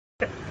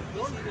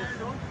Don't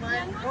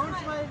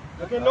smile.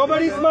 Okay,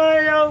 nobody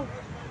smile.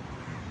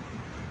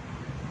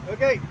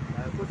 Okay.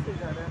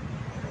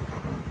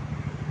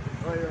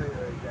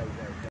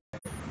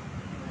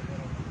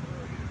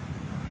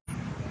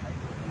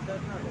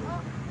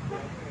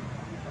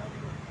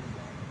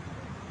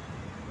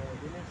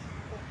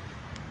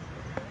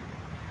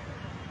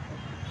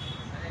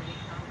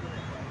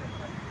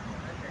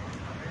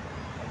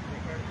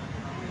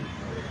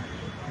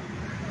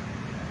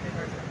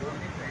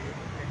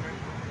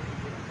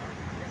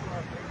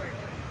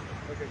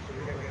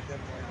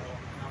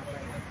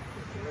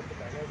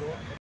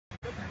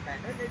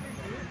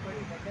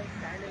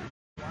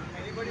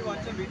 Anybody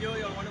wants a video?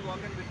 You want to walk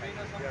in between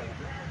or something?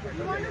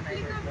 You want to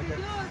click a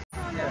video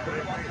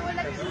or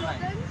like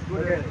slogans?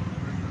 Okay.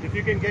 If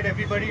you can get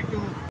everybody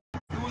to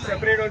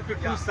separate onto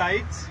two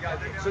sides,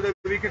 so that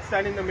we could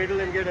stand in the middle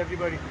and get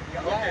everybody.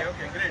 Yeah.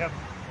 Okay, great. Yeah.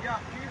 Yeah,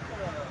 please.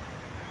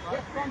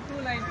 Just from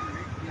two lines.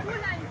 Two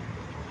lines.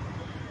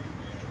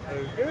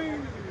 Okay.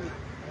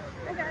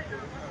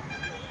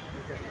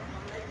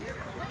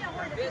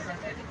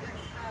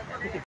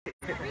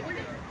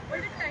 Okay.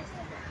 Hold it tight.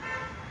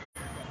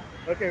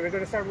 Okay, we're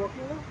going to start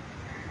walking now.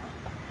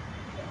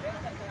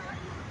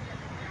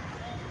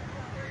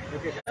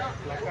 Okay.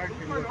 Placard.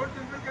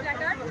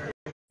 Placard?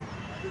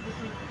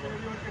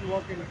 Everyone can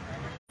walk in.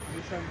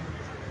 Listen.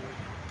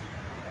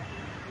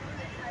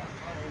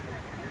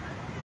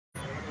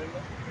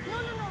 No.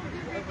 Yeah, we're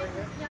waiting for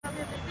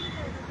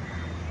you.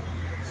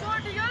 So,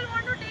 do you all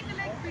want to take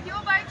like video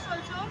bites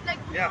also? Like,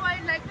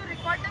 I'd like to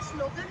record the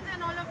slogans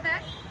and all of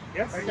that.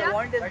 Yes? Yeah. The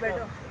want is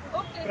better.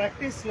 Okay.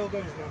 Practice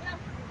slogans now. Yeah,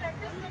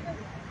 practice slogans.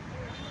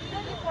 The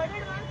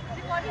recorded one.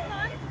 Recorded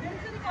one. Where is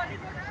the recorded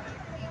one?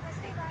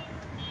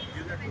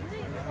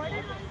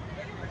 Recorded one.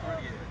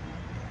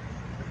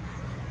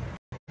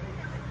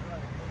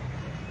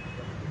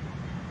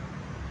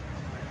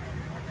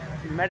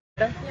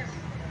 Madam, Yes.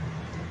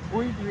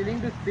 who is willing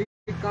to speak,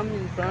 come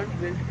in front,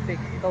 will take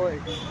cover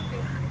it.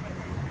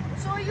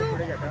 So you hold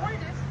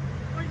this.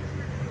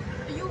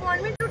 You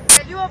want me to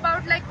tell you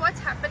about like what's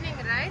happening,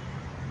 right?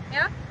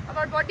 Yeah,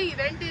 about what the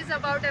event is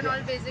about and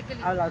all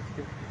basically. I'll ask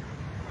you.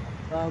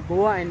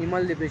 Goa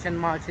Animal Liberation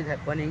March is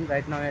happening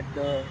right now at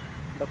the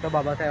Dr.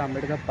 Babasaheb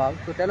Ambedkar Park.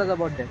 So tell us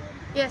about that.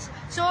 Yes.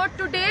 So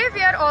today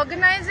we are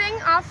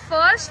organizing our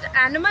first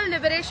animal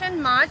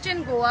liberation march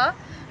in Goa.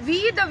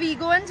 We, the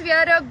Vegans, we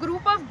are a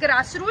group of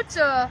grassroots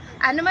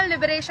animal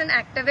liberation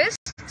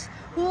activists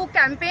who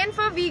campaign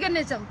for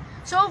veganism.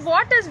 So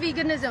what is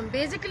veganism?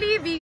 Basically,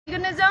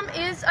 veganism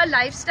is a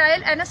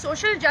lifestyle and a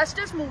social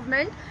justice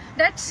movement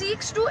that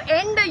seeks to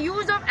end the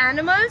use of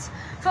animals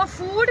for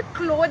food,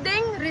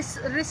 clothing,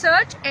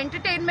 research,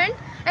 entertainment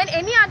and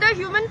any other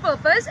human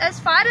purpose as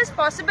far as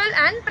possible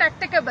and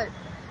practicable.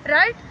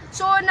 Right?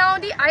 So now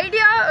the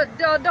idea,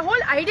 the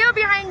whole idea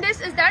behind this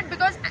is that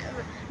because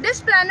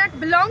this planet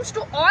belongs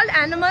to all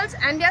animals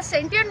and they are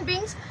sentient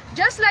beings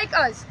just like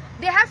us.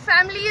 They have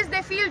families,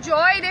 they feel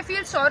joy, they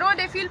feel sorrow,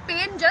 they feel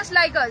pain just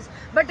like us.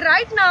 But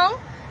right now,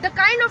 the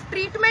kind of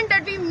treatment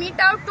that we mete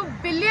out to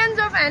billions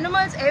of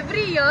animals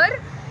every year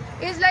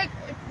is like,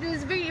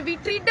 we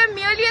treat them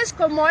merely as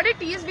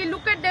commodities. We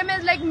look at them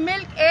as like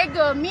milk, egg,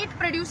 meat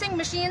producing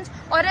machines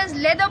or as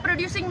leather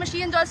producing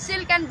machines or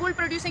silk and wool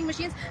producing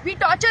machines. We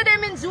torture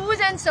them in zoos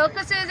and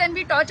circuses and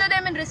we torture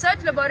them in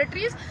research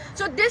laboratories.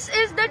 So this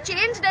is the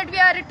change that we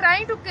are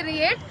trying to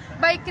create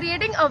by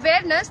creating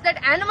awareness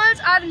that animals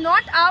are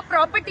not our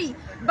property,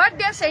 but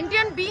they are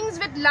sentient beings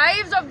with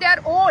lives of their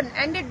own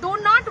and they do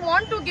not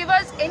want to give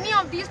us any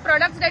of these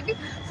products that we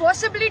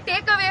forcibly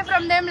take away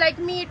from them like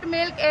meat,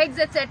 milk, eggs,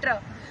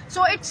 etc.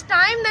 So it's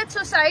time that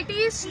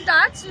society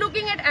starts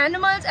looking at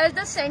animals as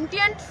the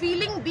sentient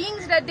feeling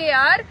beings that they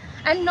are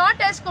and not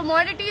as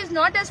commodities,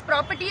 not as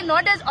property,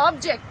 not as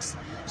objects.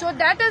 So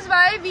that is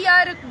why we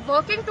are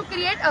working to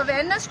create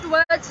awareness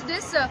towards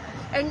this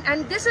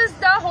and this is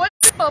the whole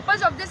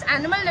purpose of this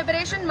Animal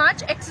Liberation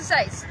March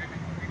exercise.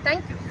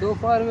 Thank you. So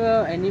far,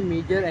 any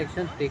major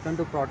actions taken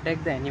to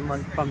protect the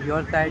animals from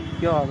your side,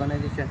 your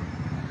organization?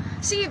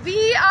 See,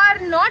 we are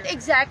not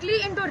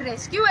exactly into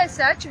rescue as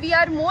such. We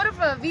are more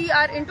of we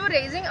are into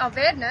raising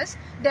awareness.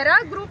 There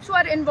are groups who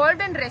are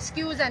involved in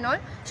rescues and all.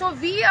 So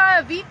we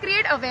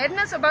create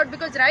awareness about,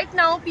 because right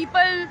now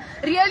people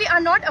really are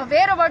not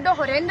aware about the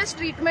horrendous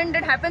treatment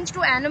that happens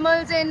to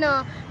animals in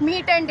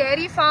meat and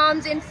dairy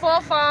farms, in fur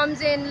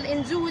farms,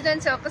 in zoos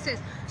and circuses.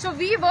 So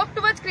we work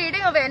towards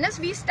creating awareness.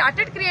 We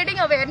started creating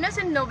awareness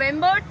in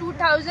November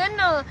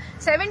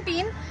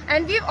 2017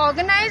 and we've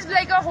organized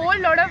like a whole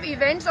lot of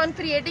events on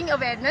creating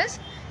awareness.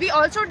 We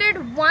also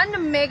did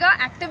one mega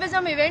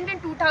activism event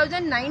in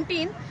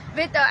 2019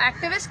 with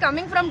activists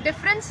coming from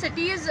different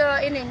cities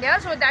in India.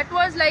 So that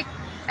was like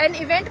an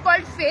event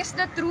called Face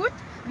the Truth,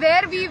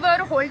 where we were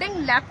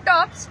holding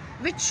laptops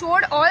which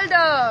showed all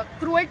the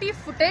cruelty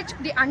footage,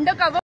 the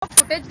undercover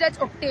footage that's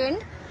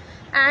obtained.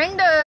 And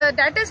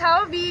that is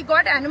how we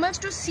got animals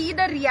to see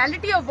the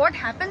reality of what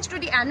happens to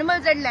the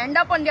animals that land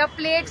up on their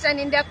plates and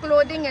in their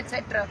clothing,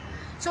 etc.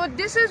 So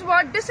this is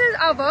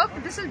our work.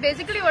 This is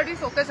basically what we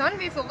focus on.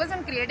 We focus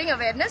on creating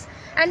awareness,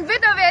 and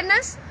with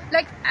awareness,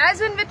 like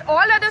as in with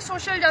all other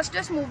social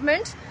justice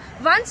movements,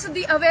 once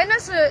the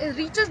awareness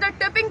reaches the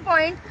tipping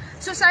point,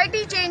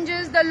 society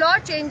changes, the law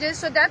changes.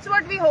 So that's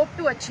what we hope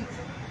to achieve.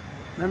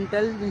 Ma'am,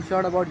 tell in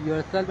short about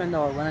yourself and the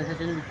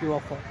organization which you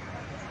offer.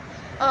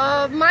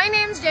 My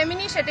name is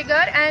Gemini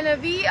Shettigar,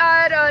 and we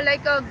are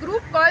like a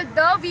group called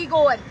the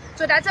Goan.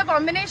 So that's a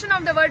combination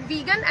of the word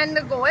vegan and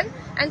the Goan,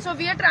 and so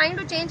we are trying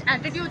to change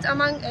attitudes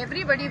among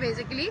everybody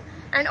basically,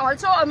 and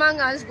also among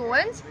us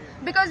Goans,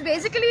 because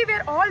basically we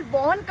are all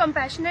born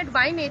compassionate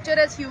by nature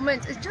as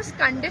humans. It's just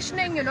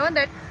conditioning, you know,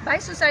 that by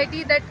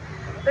society that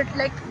it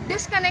like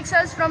disconnects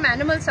us from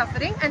animal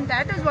suffering, and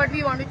that is what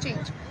we want to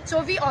change.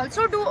 So we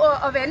also do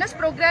awareness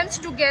programs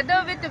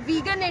together with the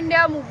Vegan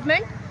India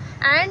movement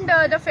and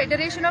the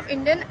Federation of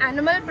Indian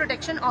Animal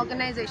Protection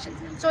Organizations.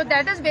 So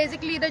that is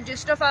basically the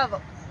gist of our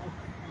work.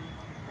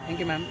 Thank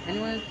you, ma'am.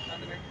 Anyone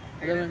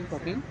other than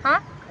talking?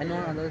 Huh?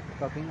 Anyone other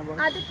talking about?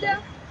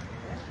 Aditya?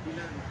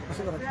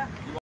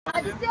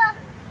 Aditya?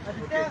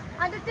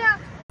 Aditya?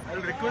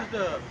 I'll request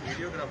the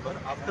videographer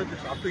after this,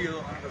 after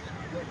you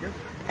just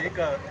take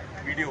a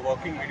video,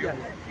 walking video,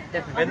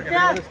 when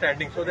everyone is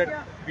standing, so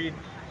that you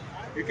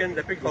can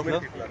depict how many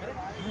people are there.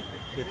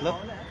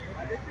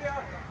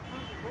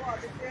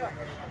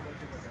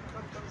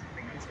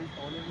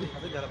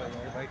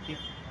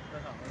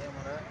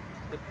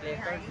 The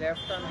placard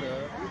left on the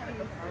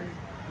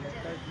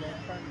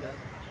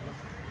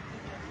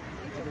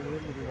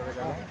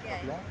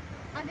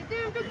Aditya,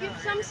 you have to give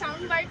some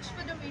sound bites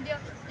for the media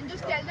and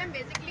just tell them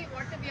basically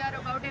what we are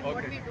about and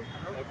what we do.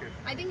 Okay.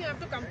 I think you have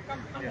to come.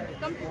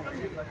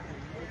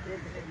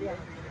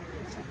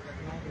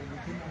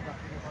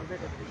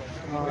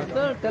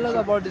 Sir, tell us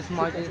about this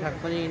march is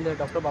happening in the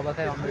Dr.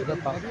 Babasaheb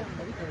Ambedkar Park.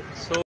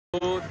 So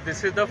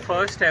this is the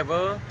first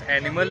ever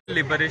animal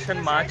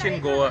liberation march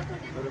in Goa.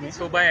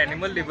 So by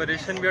animal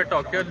liberation we are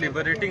talking of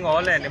liberating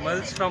all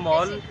animals from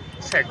all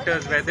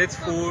sectors, whether it's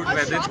food,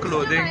 whether it's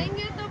clothing,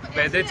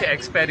 whether it's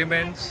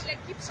experiments.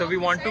 So we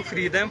want to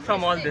free them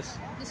from all this.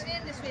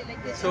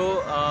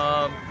 So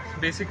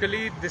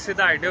basically this is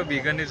the idea of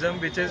veganism,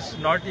 which is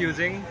not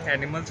using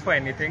animals for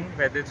anything,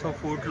 whether it's for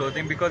food,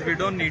 clothing, because we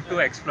don't need to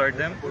exploit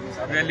them.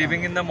 We are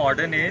living in the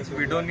modern age.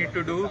 We don't need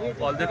to do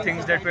all the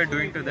things that we're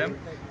doing to them.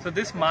 So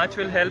this march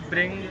will help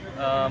bring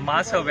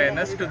mass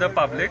awareness to the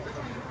public,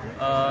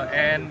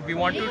 and we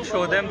want to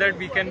show them that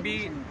we can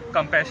be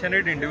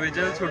compassionate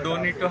individuals who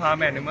don't need to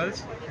harm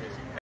animals,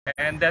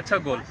 and that's our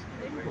goal.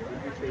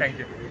 Thank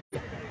you.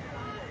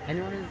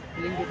 Anyone is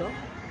willing to talk?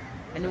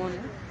 Anyone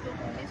else?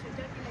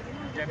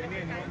 Gemini,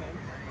 anyone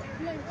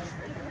else?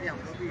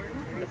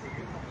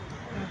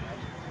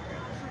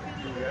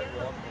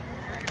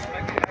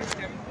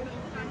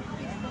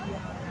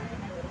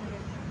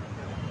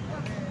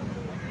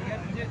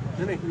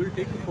 No, you will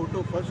take a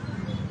photo first.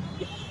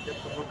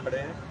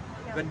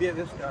 When we are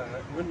just,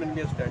 even when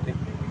we are standing,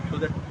 so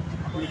that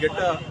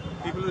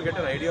people will get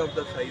an idea of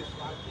the size.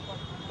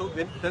 So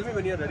tell me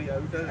when you are ready. I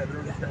will tell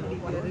everyone to stand.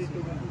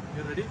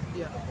 You ready?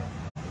 Yeah.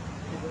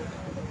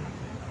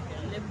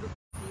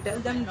 Tell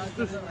them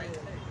to.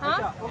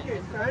 Huh?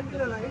 Okay, stand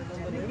in a line.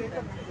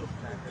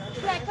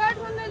 Placard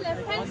on the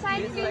left hand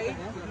side, please.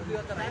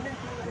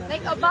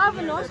 Like above,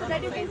 no, so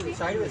that you can see.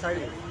 Sideways.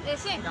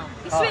 This way.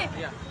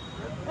 Yeah.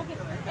 Okay.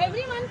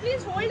 Everyone,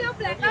 please hold your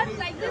placards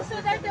like this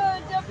so that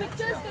the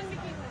pictures can be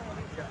taken.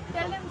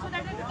 Tell them so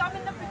that it will come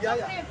in the picture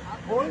frame.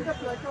 Hold the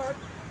placard.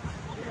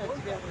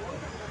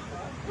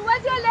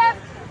 Towards your left.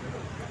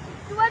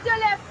 Towards your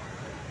left.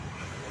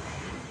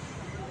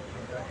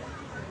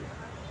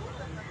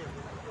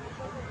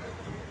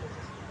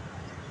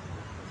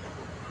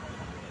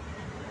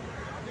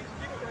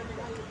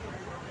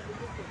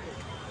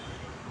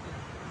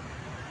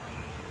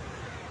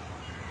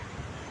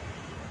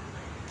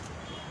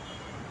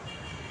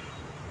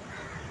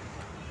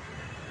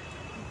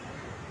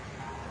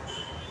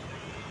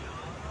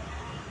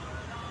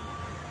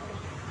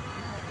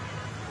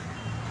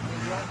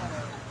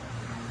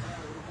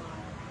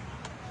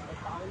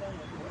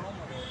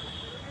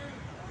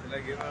 Shall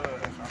I give a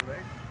sound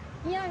right?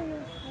 Yeah.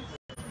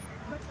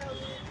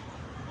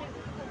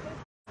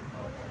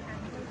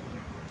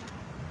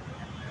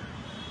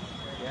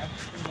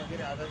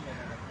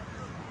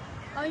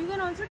 You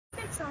can also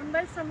take sound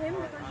bites from him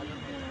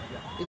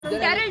because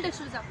Carol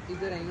D'Souza. Is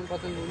there any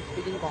person who is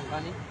speaking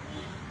Konkani?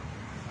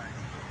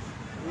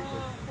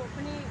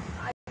 Hopefully,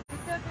 I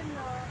think that in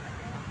no.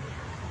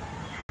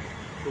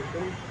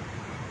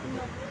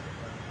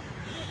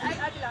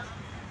 Adila.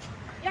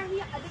 Yeah, he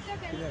Aditya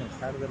can.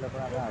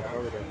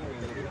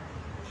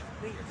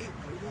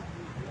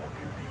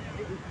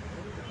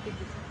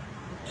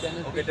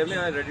 Okay, tell me,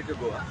 I'm ready to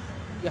go.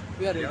 Yeah,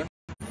 we are ready.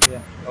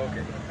 Yeah.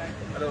 Okay.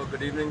 Hello,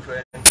 good evening,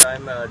 friends.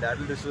 I'm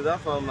Daryl D'Souza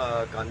from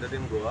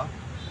Kandadim, Goa.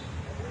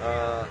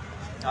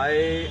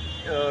 I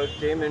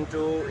came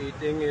into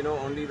eating,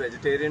 only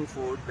vegetarian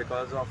food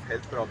because of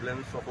health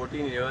problems. For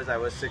 14 years, I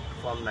was sick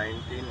from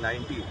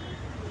 1990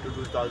 to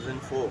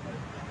 2004,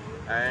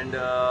 and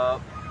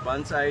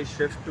once I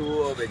shift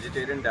to a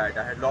vegetarian diet,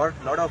 I had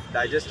lot of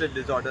digestive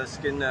disorders,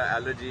 skin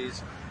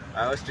allergies.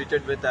 I was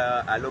treated with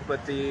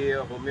allopathy,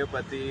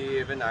 homeopathy,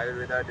 even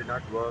Ayurveda did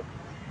not work.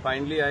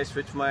 Finally, I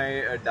switched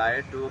my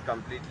diet to a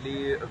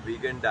completely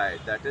vegan diet.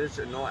 That is,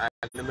 no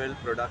animal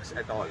products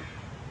at all.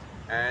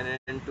 And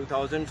in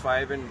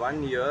 2005, in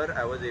 1 year,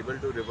 I was able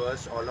to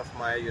reverse all of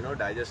my,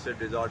 digestive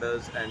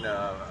disorders and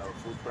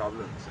food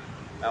problems.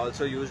 I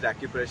also used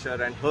acupressure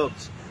and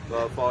herbs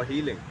for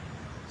healing.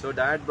 So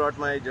that brought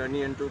my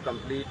journey into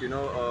complete,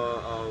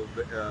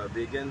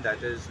 vegan.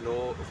 That is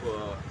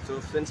so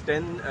since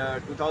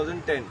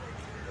 2010.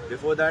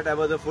 Before that, I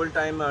was a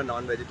full-time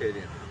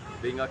non-vegetarian,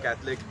 being a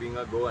Catholic, being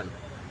a Goan.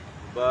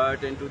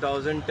 But in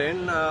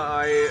 2010,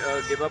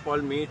 I gave up all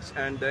meats,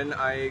 and then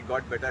I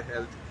got better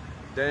health.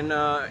 Then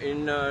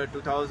in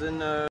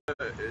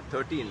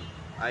 2013,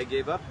 I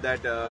gave up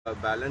that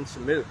balanced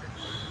milk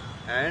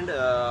and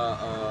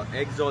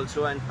eggs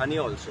also and honey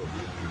also,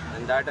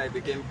 and that I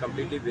became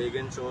completely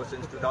vegan. So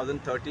since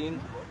 2013,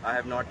 I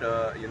have not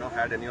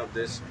had any of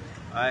this.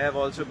 I have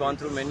also gone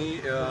through many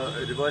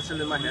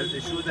reversal in my health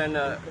issues, and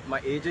my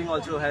aging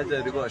also has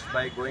reversed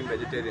by going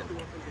vegetarian.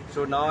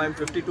 So now I'm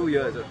 52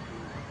 years.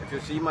 If you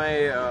see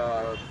my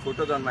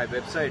photos on my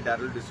website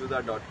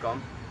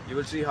darryldesouza.com, you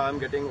will see how I'm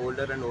getting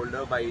older and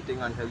older by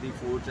eating unhealthy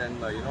foods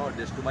and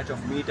there's too much of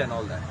meat and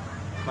all that.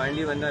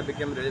 Finally, when I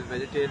became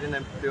vegetarian,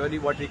 I'm purely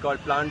what we call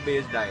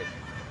plant-based diet.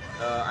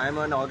 I'm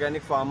an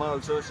organic farmer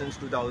also since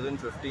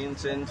 2015.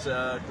 Since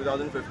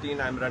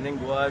 2015, I'm running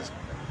Goa's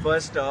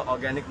first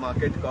organic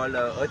market called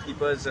Earth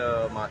Keepers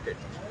Market.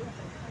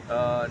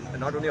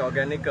 Not only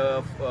organic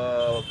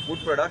food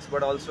products,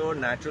 but also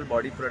natural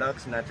body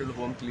products, natural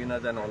home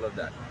cleaners and all of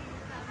that.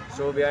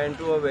 So we are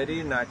into a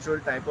very natural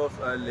type of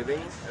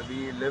living.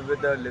 We live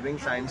with the living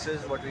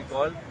sciences, what we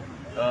call,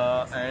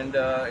 and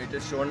it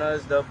has shown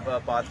us the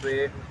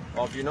pathway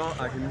of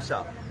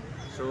ahimsa.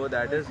 So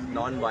that is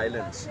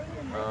non-violence,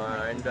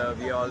 and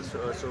we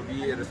also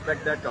we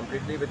respect that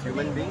completely with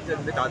human beings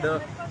and with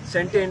other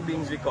sentient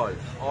beings we call.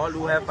 All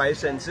who have 5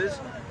 senses,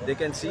 they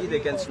can see, they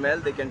can smell,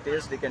 they can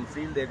taste, they can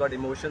feel, they got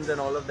emotions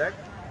and all of that.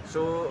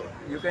 So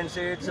you can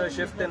say it's a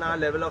shift in our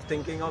level of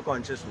thinking or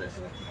consciousness,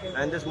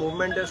 and this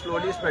movement is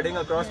slowly spreading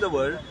across the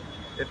world.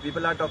 If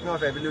people are talking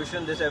of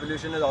evolution, this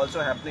evolution is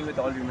also happening with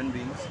all human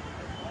beings.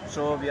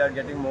 So we are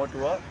getting more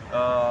to a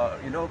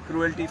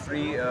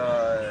cruelty-free. We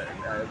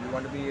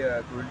want to be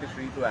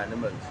cruelty-free to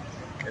animals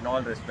in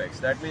all respects.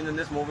 That means in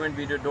this movement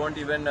we don't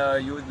even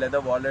use leather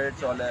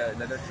wallets or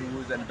leather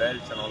shoes and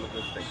belts and all of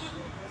those things.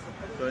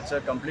 So it's a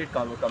complete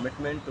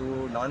commitment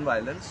to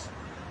non-violence,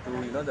 to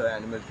the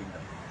animal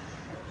kingdom.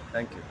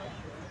 Thank you.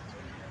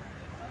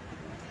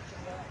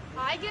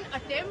 I can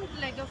attempt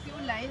like a few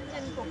lines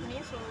in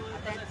Konkani, so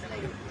that's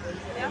like,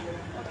 yeah.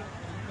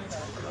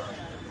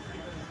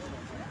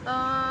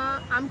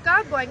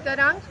 आमकां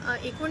गोंयकारांक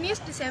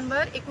 19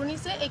 December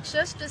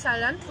 1961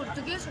 सालान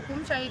पुर्तुगीज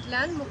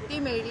हुकुमशाहींतल्यान मुक्ती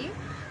मेळ्ळी,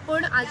 पण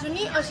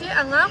आजुनी अशे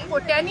हांगा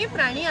कोट्यांनी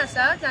प्राणी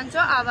आसा जांचो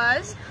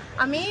आवाज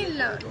आमी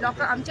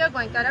आमच्या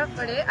गोंयकारां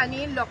कडेन आनी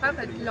लोकां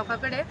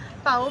कडेन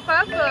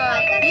पावोवपाक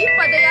ही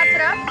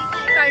पदयात्रा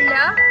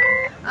काडल्या,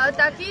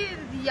 ताकी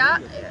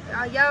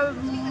ह्या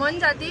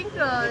मनजातीक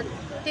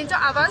तेंचो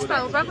आवाज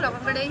पावोवपाक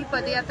लोकां कडेन ही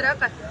पदयात्रा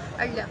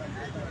काडल्या.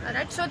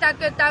 रायट, सो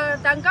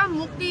तांकां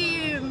मुक्ती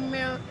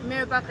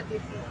मेळपा खातीर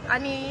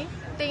आनी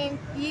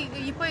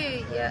ही पळय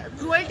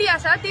क्रुएल्टी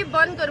आसा ती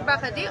बंद करपा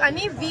खातीर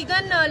आनी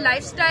विगन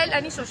लायफस्टायल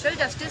आनी सोशल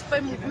जस्टीस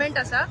पळय मुवमेंट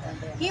आसा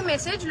ही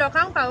मेसेज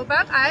लोकांक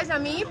पावोवपाक आयज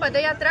आमी ही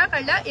पदयात्रा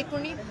काडल्या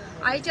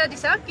आयच्या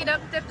दिसा,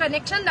 कित्याक ते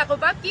कनेक्शन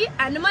दाखोवपाक की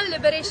एनिमल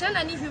लिबरेशन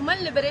आनी ह्युमन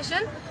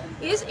लिबरेशन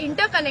इज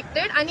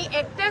इंटरकनेक्टेड आनी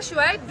एकट्या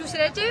शिवाय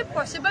दुसऱ्याचे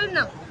पॉसिबल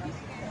ना.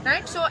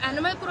 Riot, so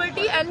animal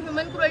cruelty and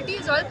human cruelty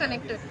is all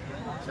connected.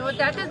 So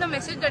that is the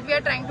message that we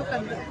are trying to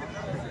convey.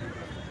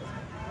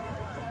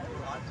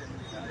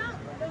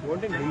 You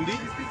want in Hindi?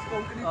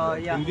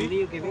 Yeah, Hindi? Hindi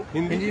you give me?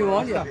 Hindi you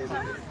want? Yeah.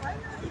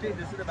 Okay,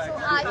 this is the back.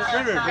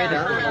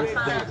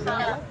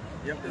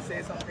 You have to say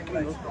something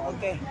like.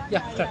 Okay.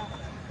 Yeah, start.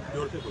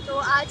 तो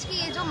आज की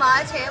ये जो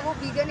मार्च है वो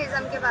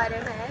veganism के बारे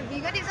में है.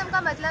 वीगनिज्म का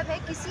मतलब है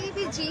किसी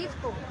भी जीव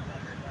को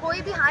कोई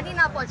भी हानि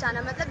ना पहुंचाना.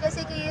 मतलब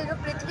जैसे कि ये जो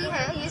पृथ्वी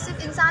है ये सिर्फ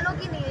इंसानों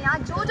की नहीं है, यहाँ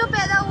जो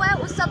पैदा हुआ है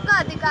उस सबका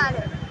अधिकार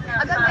है.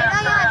 अगर मेरा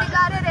यहाँ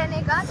अधिकार है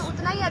रहने का तो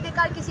उतना ही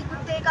अधिकार किसी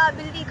कुत्ते का,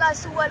 बिल्ली का,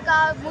 सुअर का,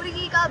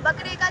 मुर्गी का,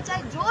 बकरे का,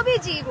 चाहे जो भी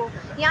जीव हो,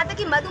 यहाँ तक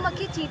कि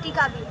मधुमक्खी, चींटी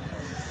का भी.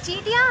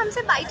 चींटियाँ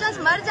हमसे बाई चांस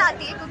मर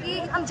जाती है क्योंकि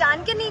हम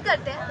जान के नहीं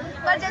करते हैं,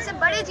 पर जैसे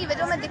बड़े जीव है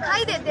जो हमें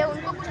दिखाई देते हैं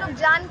उनको कुछ लोग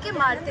जान के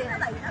मारते हैं,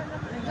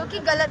 जो कि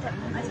गलत है.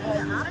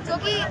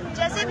 क्योंकि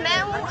जैसे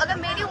मैं हूँ, अगर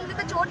मेरी उंगली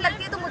पे चोट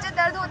लगती है तो मुझे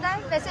दर्द होता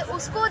है, वैसे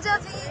उसको जब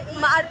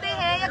मारते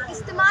हैं या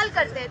इस्तेमाल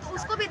करते हैं तो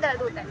उसको भी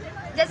दर्द होता है.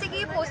 जैसे कि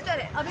ये पोस्टर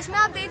है, अब इसमें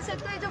आप देख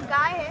सकते हो जो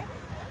गाय है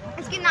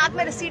इसकी नाक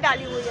में रस्सी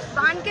डाली हुई है,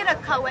 बांध के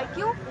रखा हुआ है.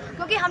 क्यों?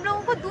 क्योंकि हम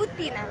लोगों को दूध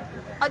पीना है,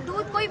 और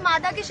दूध कोई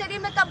मादा के शरीर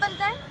में कब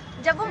बनता है?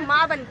 जब वो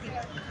माँ बनती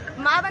है.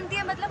 माँ बनती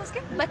है मतलब उसके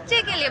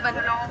बच्चे के लिए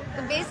बनना.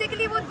 तो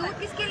बेसिकली वो दूध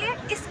किसके लिए?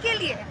 इसके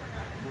लिए है.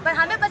 पर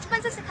हमें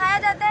बचपन से सिखाया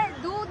जाता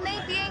है दूध नहीं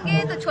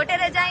पिएंगे तो छोटे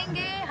रह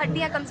जाएंगे,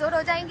 हड्डियां कमजोर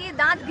हो जाएंगी,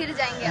 दांत गिर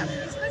जाएंगे आप,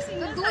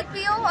 तो दूध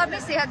पियो और अपनी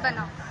सेहत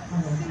बनाओ।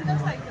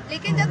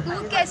 लेकिन जब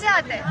दूध कैसे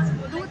आता है,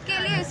 दूध के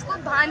लिए इसको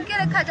बांध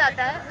के रखा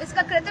जाता है,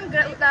 इसका कृत्रिम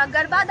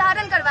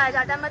गर्भाधारण करवाया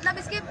जाता है, मतलब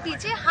इसके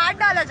पीछे हाथ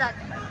डाला जाता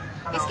है,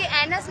 इसके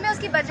एनस में,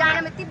 उसकी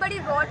वजाइना में इतनी बड़ी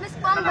रॉड में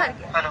स्पर्म भर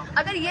के।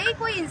 अगर यही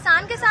कोई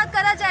इंसान के साथ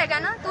करा जाएगा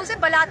ना तो उसे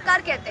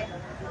बलात्कार कहते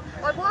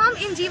हैं, और वो हम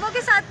इन जीवों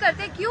के साथ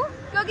करते हैं। क्यों?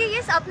 क्योंकि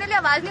ये अपने लिए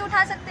आवाज नहीं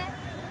उठा सकते हैं।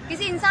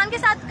 किसी इंसान के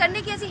साथ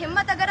करने की ऐसी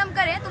हिम्मत अगर हम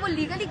करें तो वो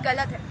लीगली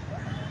गलत है।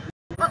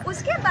 और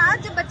उसके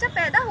बाद जब बच्चा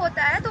पैदा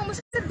होता है तो हम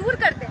उससे दूर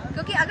करते हैं,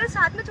 क्योंकि अगर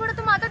साथ में छोड़ा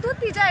तो माँ का दूध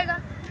पी जाएगा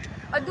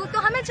और दूध तो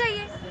हमें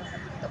चाहिए।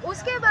 तो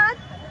उसके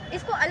बाद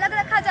इसको अलग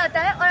रखा जाता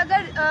है, और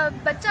अगर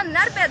बच्चा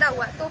नर पैदा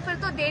हुआ तो फिर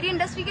तो डेयरी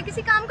इंडस्ट्री के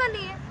किसी काम का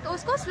नहीं है, तो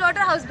उसको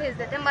स्लॉटर हाउस भेज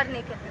देते हैं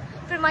मरने के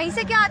लिए। फिर वहीं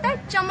से क्या आता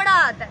है, चमड़ा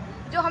आता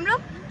है, जो हम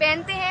लोग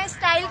पहनते हैं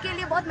स्टाइल के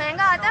लिए, बहुत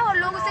महंगा आता है और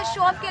लोग उसे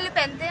शो ऑफ के लिए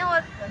पहनते हैं,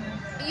 और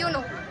यू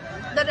नो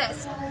द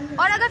रेस्ट।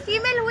 और अगर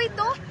फीमेल हुई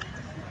तो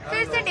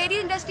फिर से डेयरी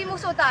इंडस्ट्री में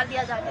उसे उतार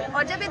दिया जाता है,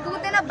 और जब ये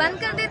दूध देना बंद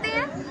कर देते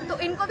हैं तो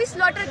इनको भी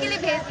स्लॉटर के लिए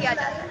भेज दिया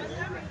जाता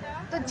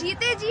है। तो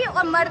जीते जी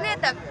और मरने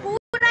तक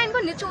पूरा इनको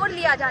निचोड़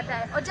लिया जाता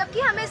है। और जबकि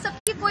हमें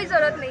सबकी कोई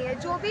जरूरत नहीं है,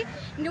 जो भी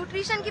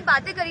न्यूट्रिशन की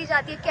बातें करी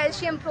जाती है,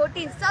 कैल्शियम,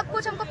 प्रोटीन, सब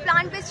कुछ हमको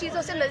प्लांट बेस्ड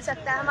चीज़ों से मिल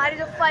सकता है। हमारे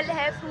जो फल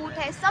है, फ्रूट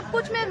है, सब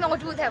कुछ में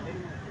मौजूद है वो।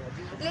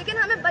 लेकिन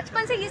हमें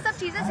बचपन से ये सब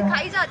चीज़ें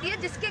सिखाई जाती है,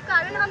 जिसके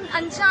कारण हम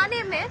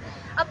अनजाने में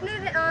अपने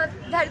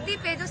धरती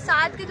पे जो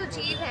साथ के जो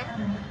जीव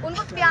हैं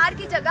उनको प्यार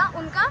की जगह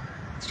उनका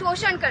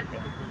शोषण करते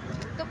हैं।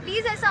 तो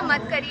प्लीज़ ऐसा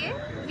मत करिए,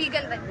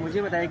 वीगन बनिए।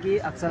 मुझे बताइए कि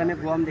अक्सर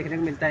हमें गोवा में देखने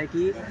को मिलता है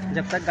कि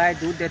जब तक गाय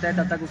दूध देता है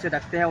तब तक उसे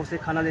रखते हैं, उसे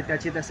खाना देते हैं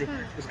अच्छी तरह से।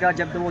 उसके बाद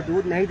जब वो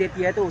दूध नहीं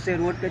देती है तो उसे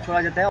रोड पे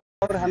छोड़ा जाता है,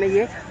 और हमें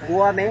ये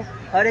गोवा में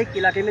हर एक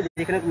इलाके में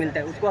देखने को मिलता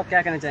है। उसको आप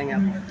क्या कहना चाहेंगे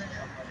आप?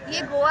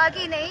 ये गोवा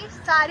की नहीं,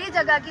 सारी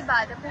जगह की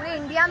बात है, पूरे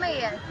इंडिया में ही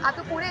है।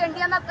 आपको पूरे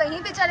इंडिया में आप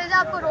कहीं भी चले जाओ,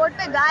 आपको रोड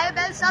पे गाय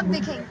बैल सब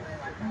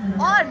दिखेंगे।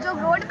 और जो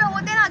रोड पे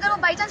होते हैं ना, अगर वो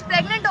बाई चांस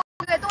प्रेग्नेंट हो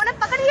गए तो उन्हें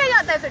पकड़ लिया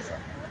जाता है फिर से,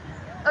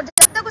 और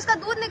जब तक उसका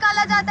दूध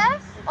निकाला जाता है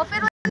और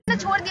फिर उन्हें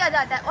छोड़ दिया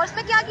जाता है। और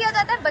उसमें क्या किया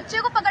जाता है, बच्चे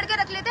को पकड़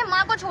के रख लेते हैं,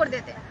 माँ को छोड़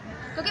देते हैं,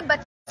 क्योंकि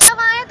बच्चा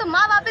वहाँ है तो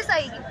माँ वापस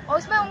आएगी और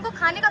उसमें उनको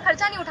खाने का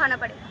खर्चा नहीं उठाना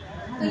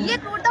पड़ेगा। तो ये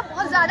क्रूरता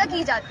बहुत ज्यादा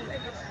की जाती है,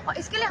 और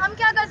इसके लिए हम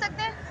क्या कर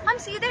सकते हैं, हम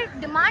सीधे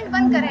डिमांड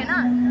बंद करें ना।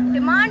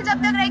 डिमांड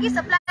जब तक रहेगी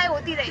सप्लाई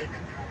होती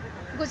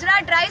रहेगी।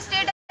 गुजरात ड्राई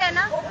स्टेट है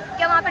ना,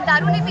 क्या वहाँ पे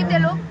दारू नहीं पीते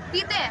लोग?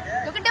 पीते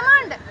हैं, क्योंकि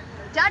डिमांड है।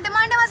 जहाँ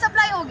डिमांड है वहाँ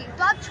सप्लाई होगी।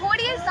 तो आप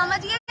छोड़िए,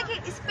 समझिए कि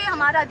इस पे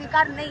हमारा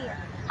अधिकार नहीं है।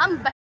 हम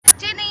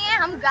बच्चे नहीं है,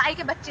 हम गाय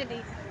के बच्चे नहीं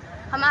है।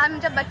 हम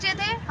जब बच्चे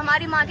थे,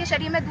 हमारी माँ के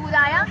शरीर में दूध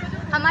आया,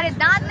 हमारे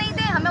दांत नहीं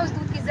थे, हमें उस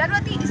दूध की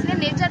जरूरत थी, इसलिए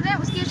नेचर ने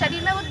उसके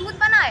शरीर में वो दूध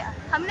बनाया,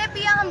 हमने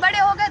पिया, हम बड़े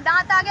हो गए,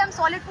 दांत आ गए, हम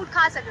सॉलिड फूड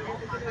खा सकते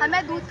हैं।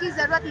 हमें दूध की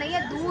जरूरत नहीं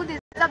है। दूध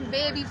is a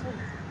baby food,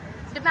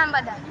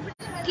 remember that.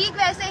 ठीक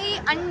वैसे ही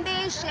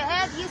अंडे,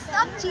 शहद, ये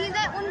सब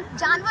चीजें उन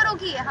जानवरों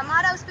की है,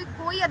 हमारा उस पर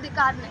कोई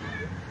अधिकार नहीं।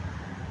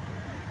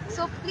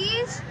 सो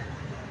प्लीज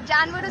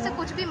जानवरों से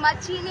कुछ भी मत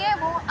छीनिए।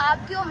 वो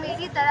आपकी और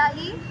मेरी तरह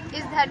ही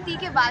इस धरती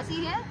के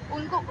वासी हैं।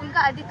 उनको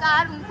उनका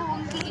अधिकार, उनको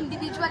उनकी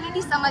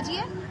इंडिविजुअलिटी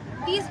समझिए।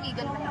 प्लीज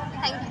वीगन बनिए।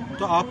 Thank you.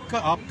 तो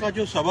आपका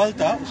जो सवाल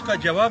था उसका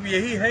जवाब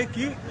यही है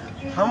कि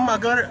हम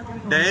अगर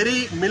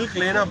डेयरी मिल्क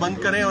लेना बंद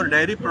करें और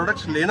डेयरी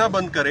प्रोडक्ट्स लेना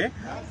बंद करें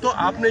तो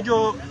आपने जो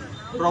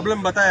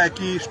प्रॉब्लम बताया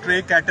कि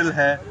स्ट्रे कैटल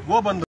है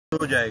वो बंद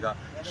हो जाएगा।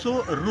 सो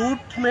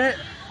रूट में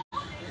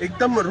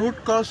एकदम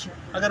रूट कॉज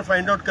अगर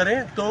फाइंड आउट करें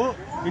तो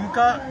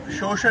इनका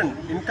शोषण,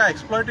 इनका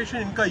एक्सप्लॉयटेशन,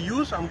 इनका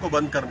यूज हमको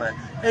बंद करना है,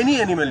 एनी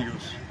एनिमल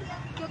यूज।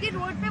 क्योंकि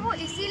रोड पे वो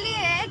इसीलिए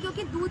है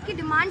क्योंकि दूध की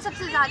डिमांड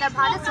सबसे ज्यादा,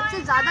 भारत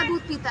सबसे ज्यादा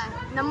दूध पीता है,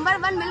 नंबर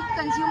 1 मिल्क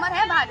कंज्यूमर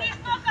है भारत।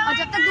 और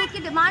जब तक दूध की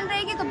डिमांड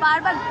रहेगी तो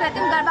बार बार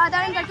कृत्रिम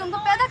गर्भाधारण करके उनको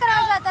पैदा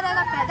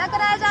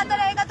कराया जाता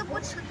रहेगा। तो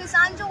कुछ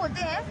किसान जो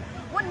होते हैं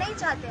वो नहीं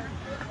चाहते हैं,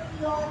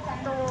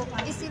 तो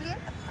इसीलिए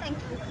थैंक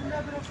यू।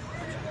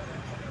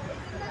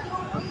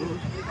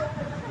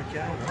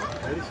 क्या है ना,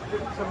 there is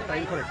still some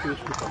time for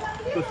activists to come.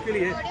 तो उसके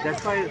लिए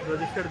that's why I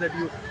suggested that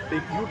you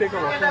take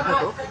a walking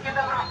photo.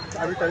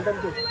 I will tell them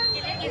to.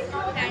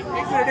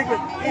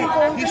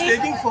 He's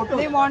taking photo.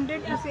 They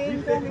wanted to say.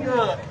 He's taking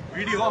a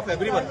video of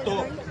everyone. So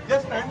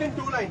just stand in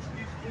 2 lines.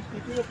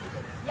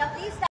 Yeah,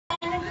 please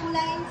stand in 2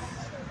 lines.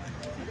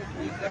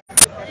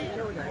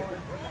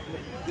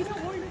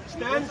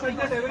 Stand so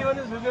that everyone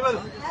is visible.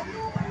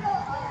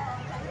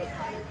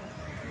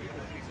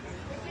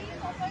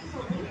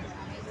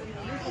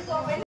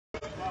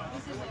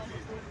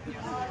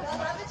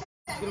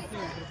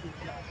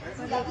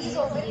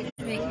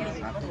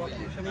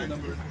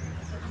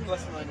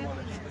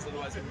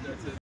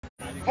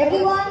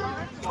 Everyone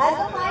has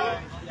a mic.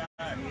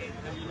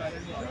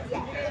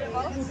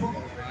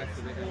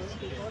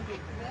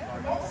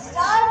 Let's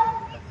start.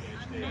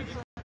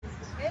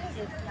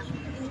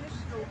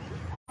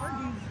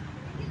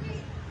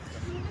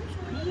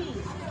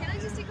 Can I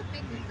just take a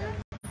pic with that?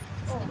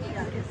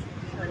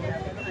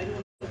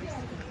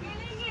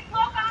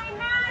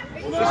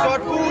 It's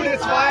not food,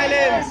 it's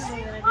violence.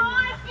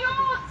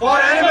 For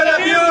animal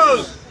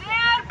abuse.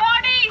 Their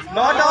bodies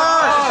Not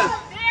us.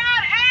 They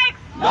are eggs.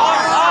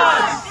 Not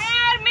us. They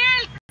are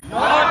milk.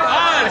 Not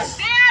us.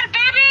 They are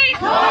babies.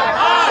 Not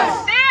us.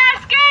 They are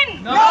skin.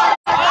 Not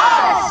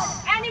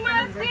us.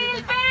 Animals feel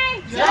pain.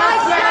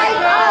 Just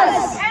like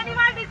us.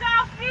 Animals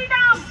deserve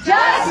freedom.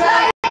 Just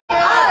like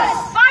us.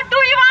 What do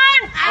you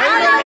want?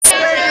 Animal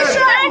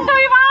liberation. When do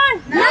you want?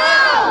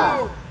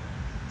 Now.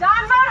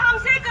 जानवर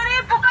हमसे करे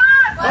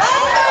पुकार.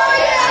 बंद करो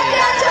ये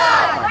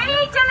अत्याचार.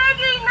 नहीं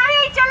चलेगी,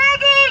 नहीं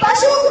चलेगी.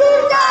 पशु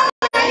क्रूरता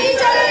नहीं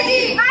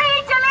चलेगी.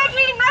 नहीं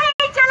चलेगी,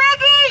 नहीं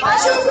चलेगी.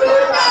 पशु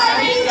क्रूरता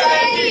नहीं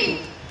चलेगी.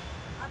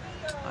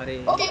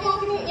 Okay,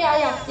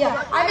 yeah.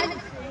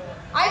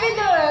 I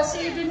will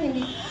say it in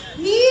Hindi.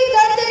 ही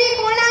धरतरी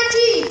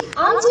कोणाची?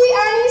 आमची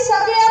आणि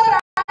सगळ्या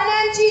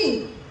प्राण्यांची.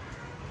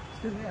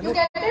 You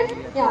get it?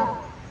 Yeah.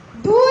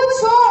 दूध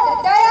सोड,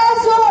 दया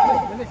जोड.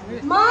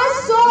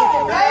 मांस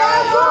सोड, दया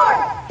जोड.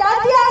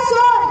 तात्या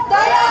सोड,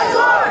 दया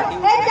जोड.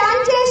 हे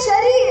त्यांचे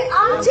शरीर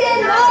आमचे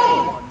नाही.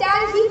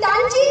 ही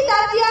त्यांची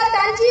तात्या,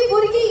 त्यांची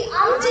भुरगी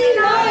आमची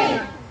नाही.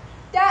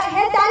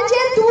 हे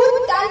त्यांचे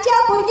दूध त्यांच्या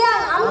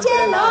भुरग्यांक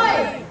आमचे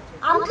नाही.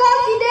 आमका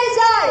कितें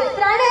जाय?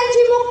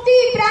 प्राण्यांची मुक्ती,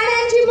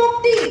 प्राण्यांची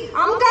मुक्ती.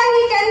 आमका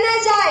ही केन्ना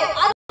जाय?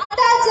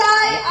 आत्ता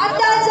जाय,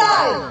 आत्ता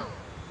जाय.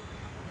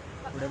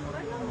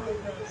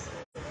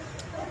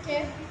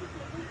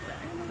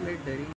 Okay.